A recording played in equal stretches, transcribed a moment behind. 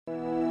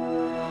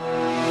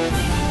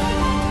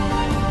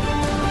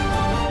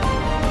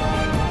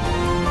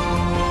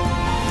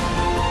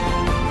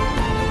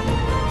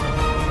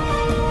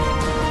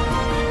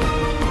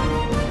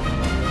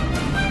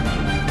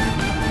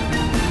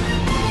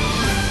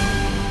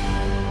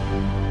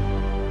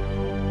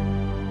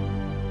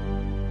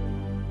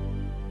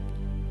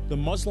The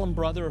Muslim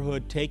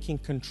Brotherhood taking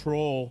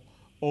control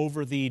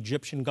over the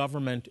Egyptian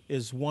government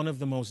is one of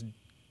the most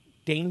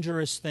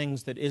dangerous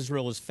things that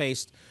Israel has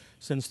faced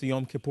since the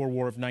Yom Kippur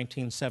War of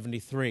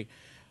 1973.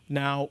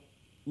 Now,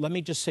 let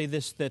me just say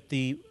this, that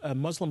the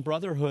Muslim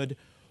Brotherhood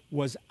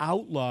was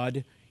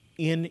outlawed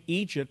in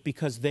Egypt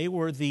because they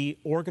were the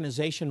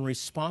organization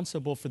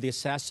responsible for the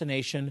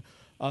assassination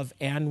of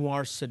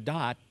Anwar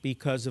Sadat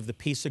because of the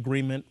peace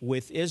agreement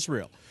with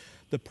Israel.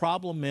 The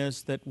problem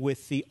is that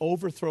with the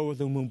overthrow of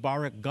the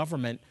Mubarak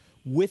government,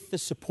 with the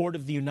support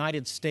of the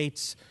United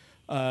States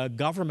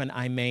government,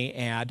 I may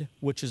add,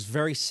 which is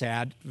very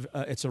sad,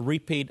 it's a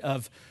repeat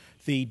of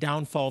the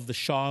downfall of the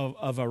Shah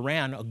of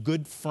Iran, a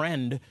good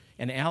friend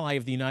and ally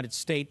of the United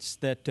States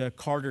that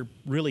Carter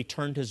really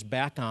turned his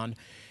back on.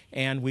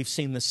 And we've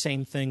seen the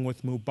same thing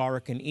with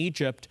Mubarak in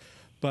Egypt.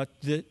 But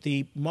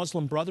the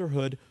Muslim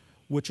Brotherhood,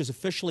 which is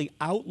officially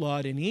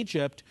outlawed in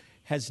Egypt,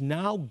 has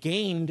now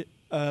gained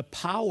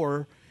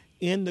power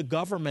in the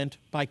government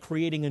by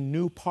creating a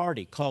new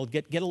party called,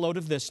 get a load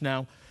of this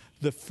now,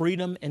 the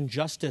Freedom and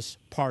Justice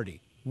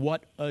Party.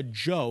 What a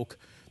joke.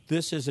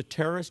 This is a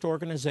terrorist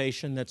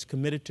organization that's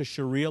committed to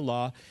Sharia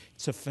law.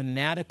 It's a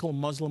fanatical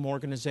Muslim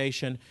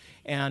organization,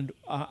 and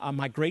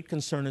my great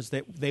concern is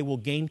that they will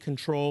gain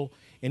control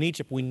in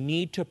Egypt. We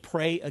need to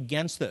pray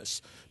against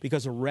this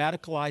because a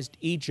radicalized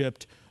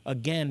Egypt,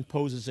 again,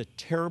 poses a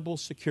terrible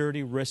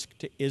security risk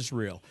to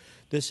Israel.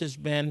 This has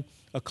been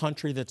a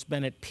country that's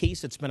been at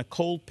peace. It's been a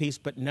cold peace,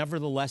 but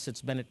nevertheless,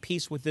 it's been at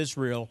peace with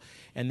Israel,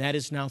 and that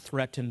is now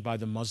threatened by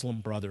the Muslim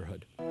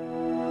Brotherhood.